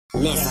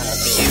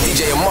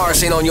DJ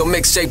Amars ain't on your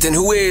mixtape, then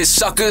who is?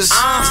 Suckers?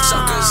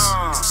 Suckers.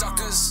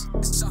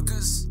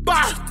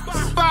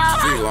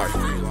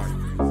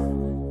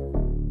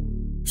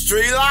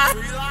 Street life.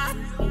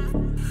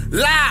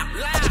 Live.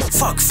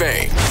 Fuck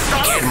fame.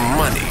 Get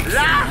money.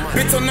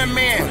 Bitch on the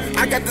man.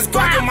 I got this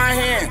Glock in my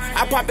hand.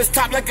 I pop his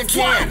top like a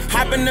can.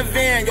 Hop in the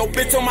van. Yo,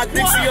 bitch on my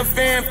dick, she a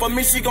fan. For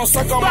me, she gon'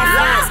 suck on my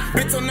friends.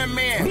 Bitch on the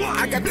man.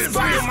 I got this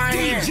Glock in my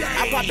hand.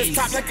 I pop his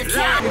top like a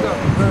can.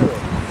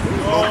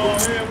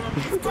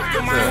 Glock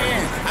in my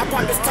hand. I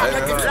pop his top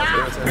like a can.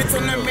 Bitch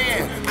on the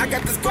man. I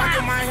got this Glock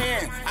in my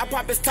hand. I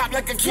pop his top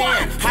like a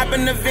can. Hop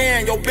in the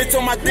van. Yo, bitch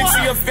on my dick,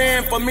 she a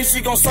fan. For me,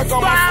 she gon' suck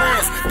on my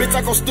friends. Bitch,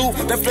 I gon' stoop.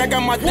 That flag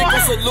on my dick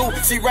gon'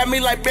 salute. She rap me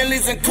like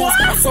Bentleys and Coops.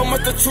 I'm so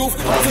much the truth.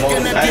 I'm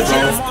cooking that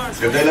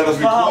bitch. If they let us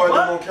record them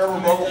on camera,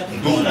 bro,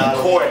 we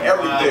record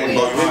everything,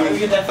 bro.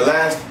 The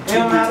last 2-3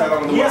 times I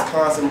went to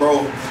Wisconsin,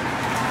 bro.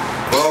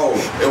 Bro,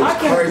 it was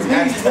crazy. I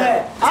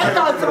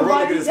thought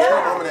somebody died.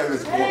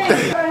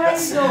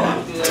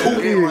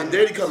 My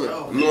daddy coming. You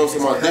know what I'm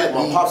saying? My dad, my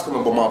pops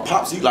coming, but my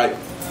pops, he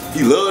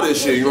love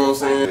this shit, you know what I'm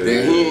saying?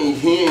 Then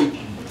he ain't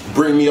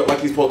bring me up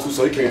like he's supposed to,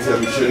 so he can't tell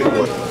me shit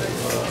anyway.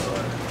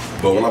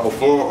 But when I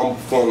perform, I'm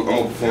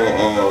gonna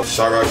perform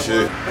shout out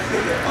shit.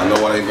 I know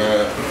why they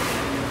mad.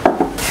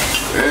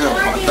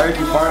 Damn, thank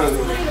you finally.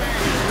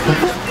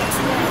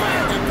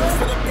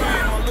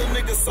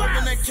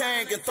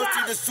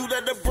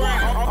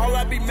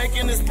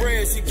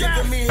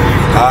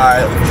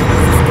 Alright,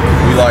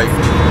 we like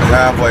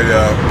halfway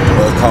there,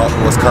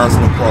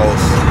 Wisconsin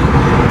across.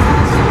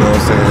 You know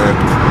what I'm saying?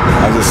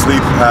 I was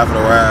asleep half of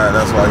the ride,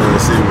 that's why you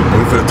didn't see me.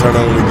 We finna turn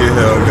up when we get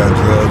here, we got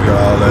drugs, we got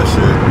all that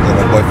shit. And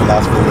my boy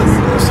Philosopher with me,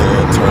 you know what I'm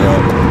saying? Turn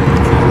up,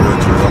 real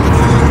drug.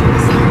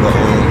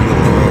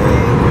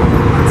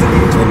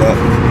 Turn up,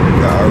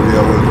 got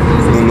Aria with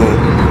Lulu.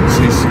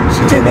 She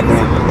turned up on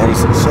the,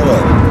 shut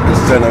up.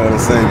 She turned up on the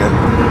singing.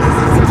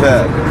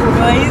 Tap.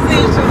 We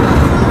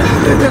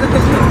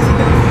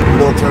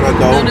gonna turn up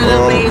though.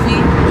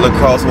 La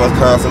Crosse,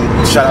 Wisconsin.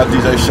 Shout out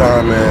DJ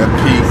Sean, man.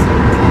 Pete. You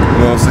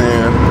know what I'm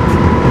saying?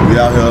 We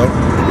out here.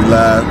 We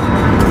live.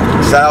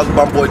 Shout out to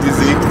my boy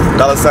DZ.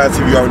 DollarSignDz,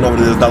 you already know what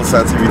it is.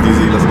 DollarSignDz, DZ.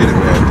 Let's get it,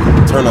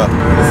 man. Turn up.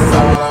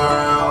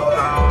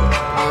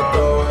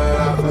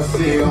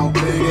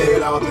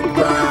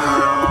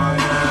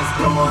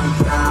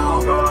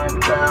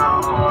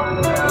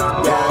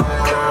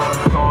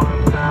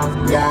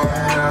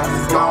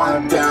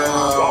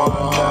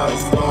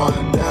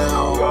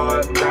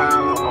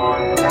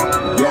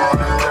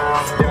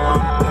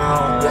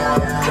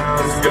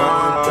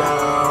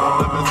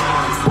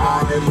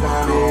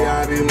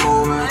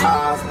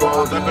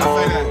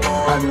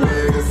 A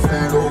nigga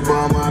single,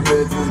 but my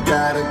bitches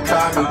got a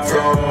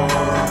control.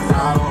 I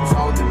don't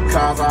talk to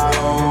cops, I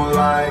don't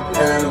like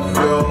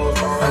interviews.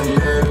 A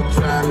nigga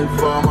try me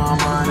for my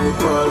money,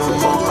 put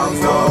him on my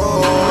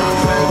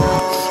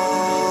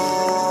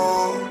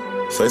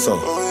nose. Say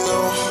something.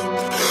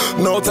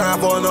 No time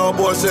for no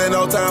bullshit,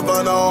 no time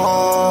for no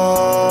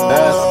hoes.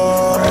 That's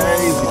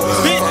crazy.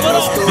 Bitch, what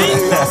up,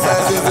 bitch?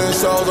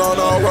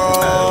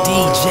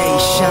 DJ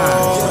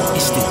Sean,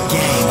 it's the game.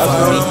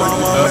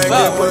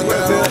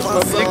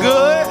 You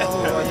good?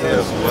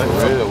 Yes,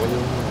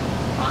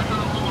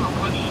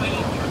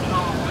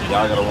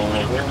 y'all got a one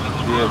more here?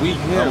 Yeah, we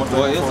here,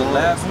 boy. It's the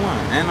last one.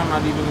 And I'm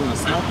not even in the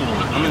smoking room.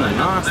 I'm in the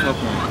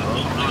non-smoking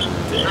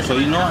room. So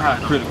you know how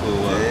critical it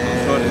was.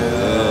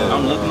 Yeah.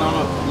 I'm looking on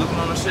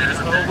the shit this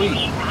whole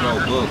week. Bro,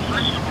 booked.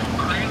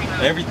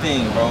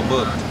 Everything, bro,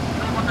 booked.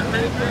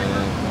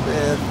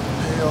 Man,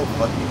 hell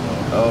fucking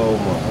oh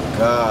my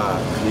God,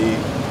 Pete.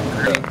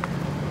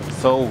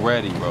 So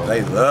ready, bro.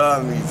 They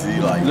love me, G.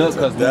 Like, look,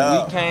 cause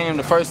when we came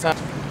the first time.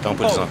 Don't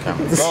put this on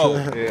camera, bro.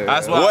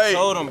 That's why I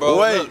told him, bro.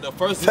 Wait, look, the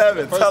first tell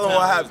him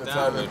what happened.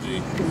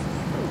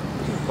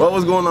 What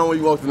was going on when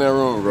you walked in that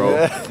room,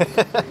 bro?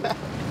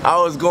 I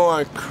was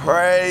going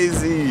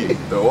crazy.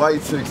 The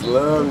white chicks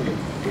love me.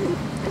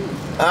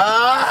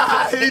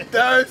 Ah, he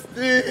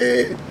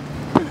thirsty.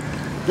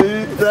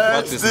 He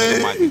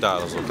thirsty. Mikey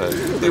Dollaz, okay?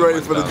 He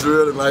ready for the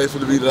drill tonight. It's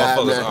gonna be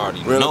live, man.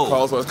 We're in La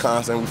Crosse,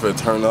 Wisconsin. We finna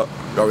turn up.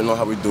 You already know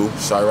how we do.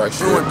 Chirac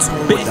shit.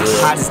 The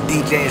hottest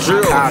DJ in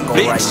Chicago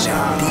right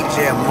now.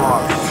 DJ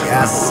Amars.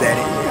 Yeah, I said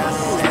it.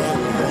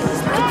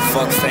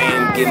 Fuck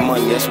fame, get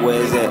money. That's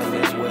where it's at.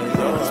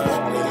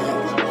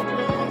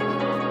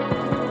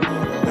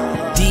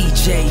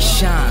 DJ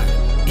Sean,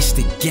 it's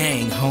the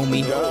gang,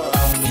 homie.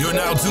 You're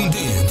now tuned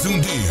in to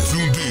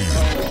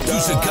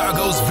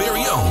Chicago's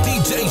very own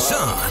DJ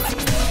Sean.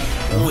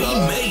 We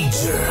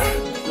major.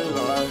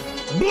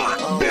 Block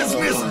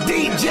business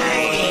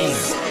DJs.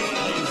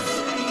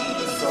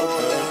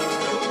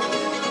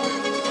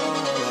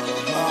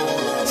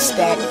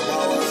 Stack.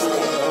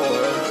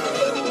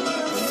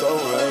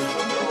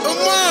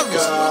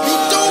 Amars, you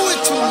do it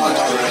too much.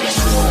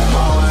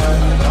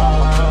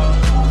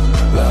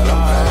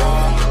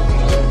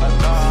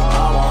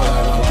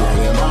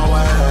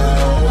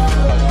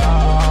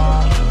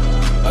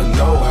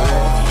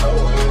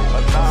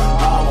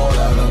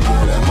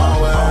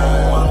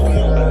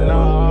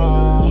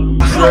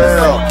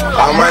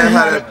 I might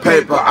have that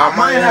paper, I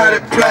might have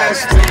that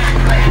plastic.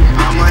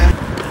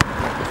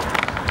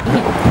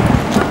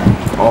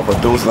 All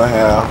producer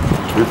have.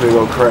 We finna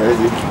go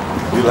crazy.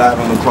 We live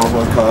on the Close,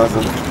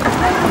 Wisconsin.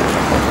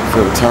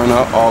 Finna turn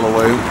up all the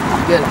way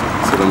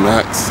to the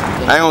max.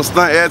 I ain't gonna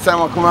stunt every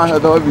time I come out here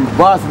though. It be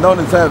busting, don't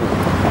it, Tevin?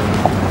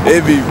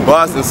 It be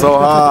busting so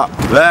hard.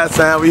 Last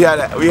time we had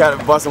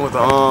it busting with the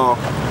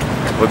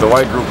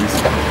white groupies.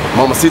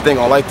 Mama C ain't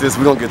gonna like this.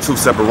 We gonna get 2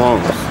 separate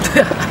rooms.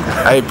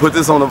 Hey, put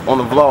this on the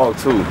vlog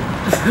too.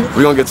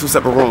 We gonna get 2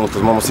 separate rooms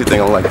because Mama C ain't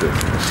gonna like this.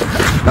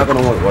 Not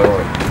gonna want it.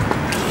 Wait.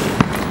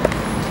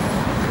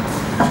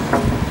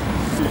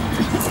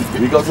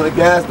 We go to the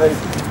gas station.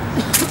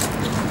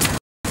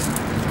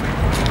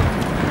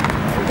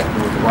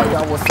 What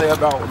y'all would say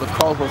about the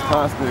Close,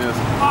 Wisconsin is?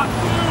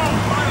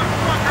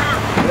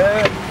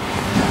 Yeah.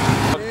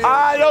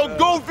 Ah, yo,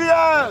 goofy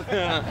ass!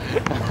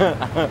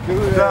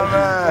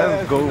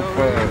 That's goofy.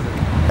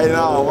 Hey,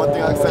 no, one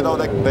thing I can say though,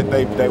 they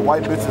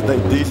white bitches, they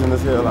decent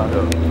as hell out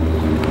here.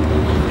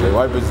 They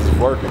white bitches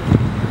working.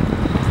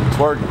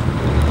 Twerking.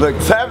 Look,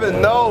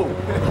 Tevin, no!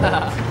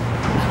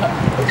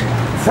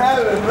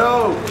 Tevin,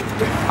 no!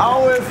 I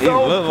was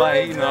so look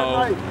like, you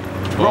know.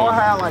 Bro, I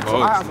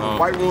had some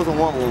white rooms in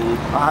one room.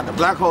 I had the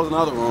black holes in the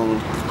other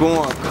room. It's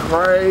going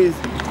crazy.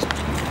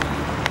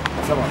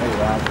 Tell my nigga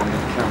that I the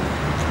camera.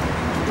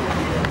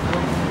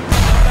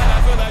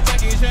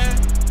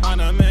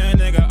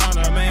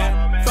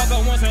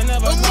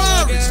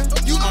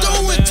 You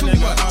doing too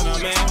much.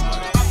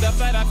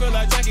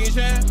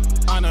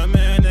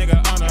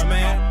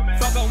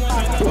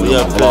 We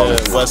up there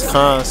in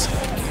Wisconsin,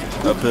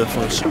 up here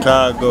from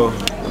Chicago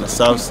on the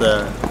south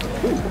side,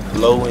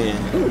 low end.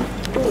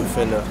 We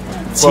finna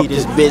tee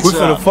this bitch up. We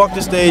finna fuck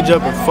the stage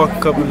up and fuck a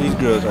couple of these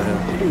girls out here.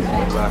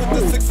 Shout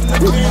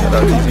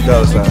out to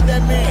DollarSign.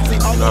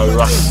 Now we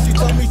rockin'.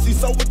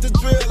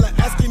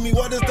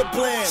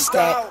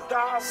 Stop.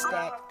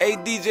 Hey,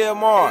 DJ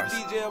Mars,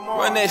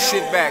 run that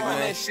shit back,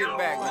 man.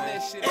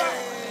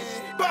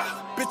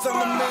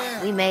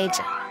 We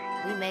major.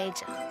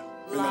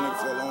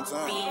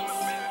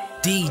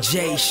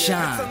 DJ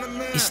Shine,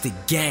 it's the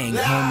gang,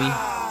 homie.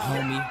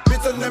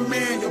 Bitch on that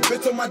man, yo,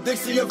 bitch on my dick,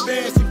 she a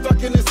van. She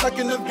fucking and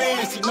sucking the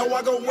van. She know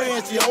I go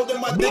win. She holding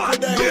my dick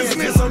with her hands.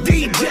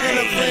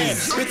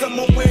 Bitch,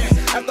 I'ma win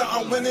after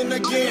I'm winning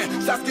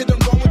again. Shots get them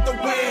going with the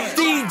win.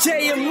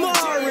 DJ and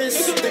Morris,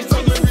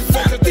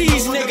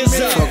 these niggas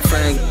up. Fuck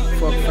Frank.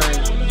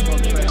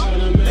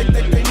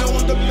 They know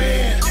I'm the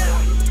man.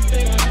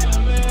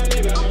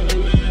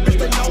 Bitch,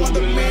 they know I'm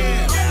the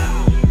man.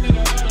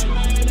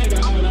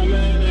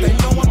 They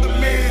know I'm the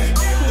man.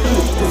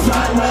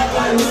 Shine back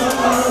like Lil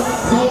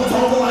Go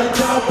like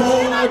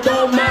Jawbone. I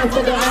don't mind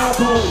for the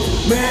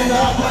iPhone. Man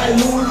up like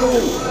Lulu.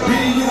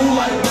 BU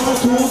like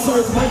Bontoon.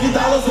 Search Mikey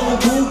Dollaz on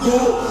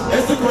Google.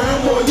 Instagram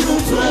or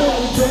YouTube.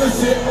 I'm killing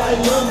shit like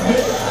Lil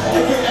Bit.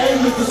 AKA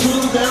Mr.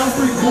 Shoot 'em down.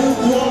 Free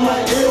Google. I'm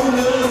like ill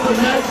nigga. The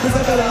max bitch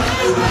I got a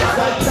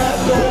like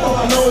Castro. All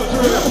I know is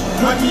real.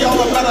 Mikey all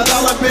about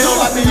 $1 bill.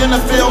 Like me in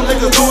the field.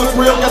 Niggas know it's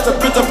real. Got the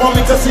bitch up on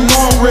me cause she know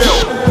I'm real.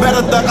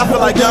 Better duck. I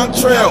feel like Young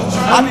Trail.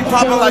 I be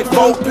popping like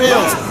 4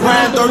 pills.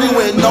 Ran dirty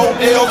with no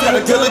L's. Got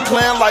a killer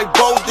clan like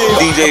Bo Deal.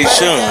 DJ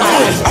Shun.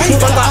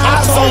 But the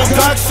ops on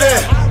duck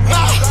shit.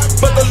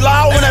 But the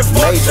law when that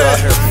fuck shit.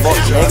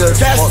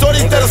 Cash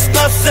shorty that a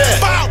stuff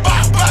shit.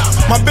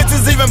 My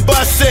bitches even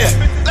bust shit.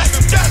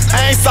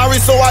 I ain't sorry,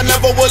 so I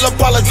never will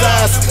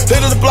apologize. Hit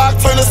the block,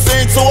 turn the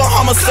scene to a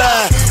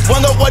homicide.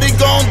 Wonder what he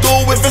gon' do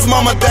if his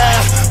mama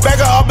die.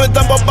 Back her up and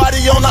dump her body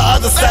on the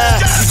other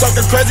side. You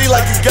talking crazy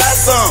like you got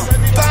some.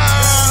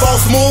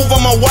 False move,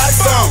 I'ma watch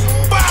some.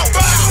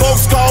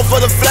 Folks call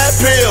for the flat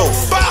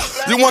pills.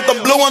 You want the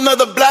blue one or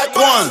the black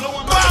one?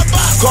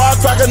 Car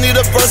cracker need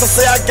a verse, I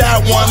say I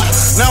got one.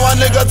 Now a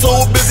nigga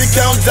too busy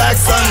count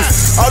Jackson.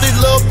 All these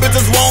little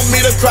bitches want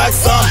me to crack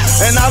some.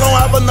 And I don't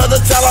have another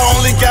child, I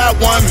only got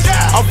one.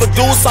 I'm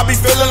produced, I be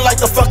feeling like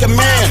the fucking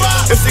man.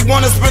 If she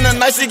wanna spend the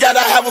night, she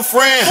gotta have a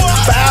friend.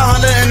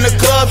 500 in the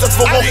club just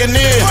for walking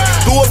in.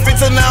 Do a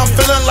feature, now I'm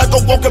feeling like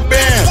a walking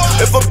band.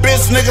 If a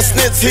bitch nigga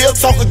snitch, he'll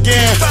talk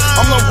again.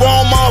 I'm the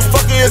wrong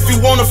motherfucker if you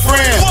want a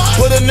friend.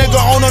 Put a nigga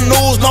on the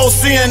news, no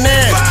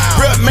CNN.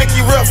 Rip, make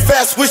you real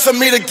fast, wish I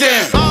meet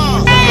again.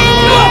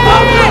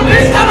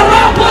 Bitch, come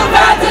around, put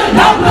that